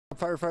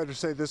Firefighters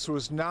say this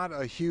was not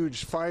a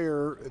huge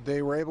fire.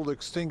 They were able to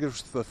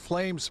extinguish the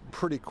flames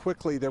pretty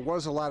quickly. There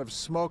was a lot of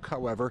smoke,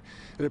 however.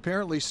 It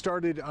apparently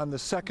started on the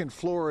second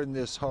floor in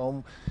this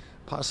home,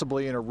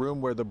 possibly in a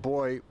room where the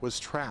boy was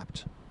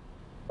trapped.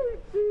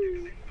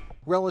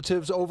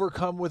 Relatives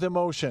overcome with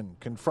emotion,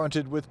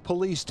 confronted with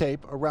police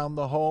tape around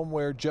the home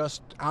where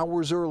just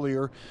hours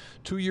earlier,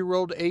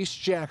 2-year-old Ace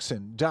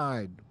Jackson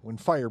died when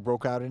fire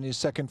broke out in his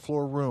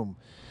second-floor room.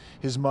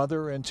 His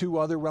mother and 2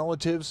 other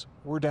relatives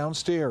were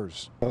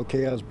downstairs.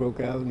 Chaos broke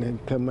out and then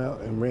come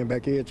out and ran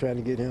back here trying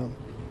to get him.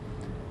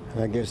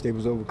 And I guess they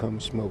was overcome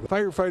smoke.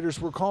 Firefighters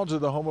were called to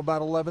the home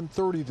about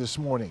 11:30 this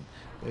morning.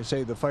 They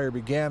say the fire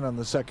began on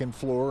the second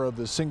floor of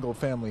the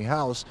single-family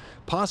house,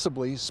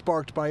 possibly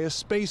sparked by a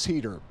space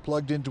heater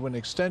plugged into an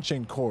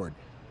extension cord,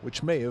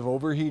 which may have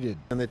overheated.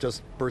 And it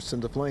just bursts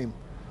into flame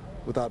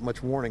without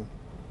much warning,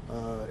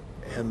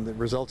 and the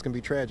results can be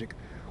tragic.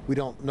 We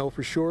don't know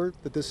for sure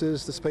that this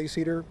is the space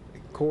heater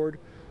cord,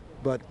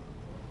 but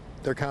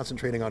they're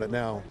concentrating on it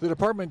now. The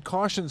department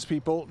cautions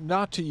people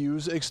not to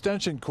use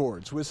extension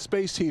cords with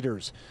space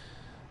heaters.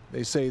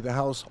 They say the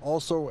house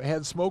also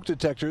had smoke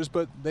detectors,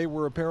 but they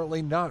were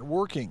apparently not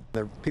working.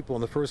 The people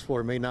on the first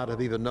floor may not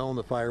have even known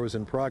the fire was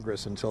in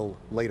progress until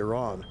later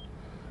on.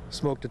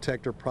 Smoke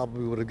detector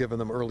probably would have given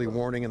them early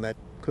warning, and that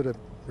could have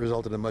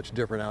resulted in a much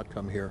different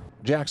outcome here.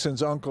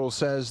 Jackson's uncle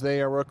says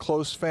they are a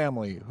close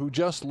family who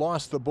just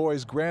lost the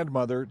boy's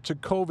grandmother to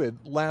COVID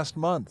last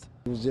month.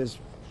 It was just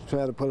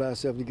trying to pull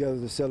ourselves together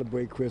to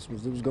celebrate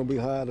Christmas. It was going to be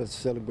hard to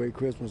celebrate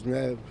Christmas.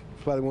 Now,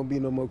 probably won't be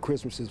no more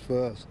Christmases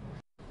for us.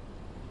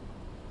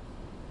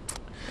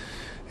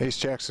 Ace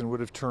Jackson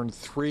would have turned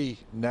 3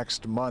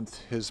 next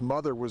month. His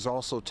mother was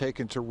also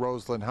taken to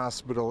Roseland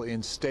Hospital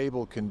in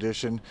stable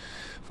condition.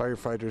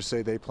 Firefighters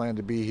say they plan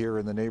to be here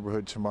in the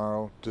neighborhood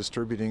tomorrow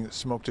distributing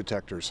smoke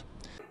detectors.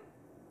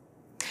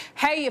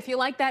 Hey, if you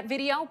like that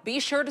video, be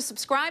sure to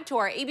subscribe to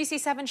our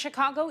ABC7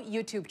 Chicago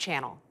YouTube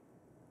channel.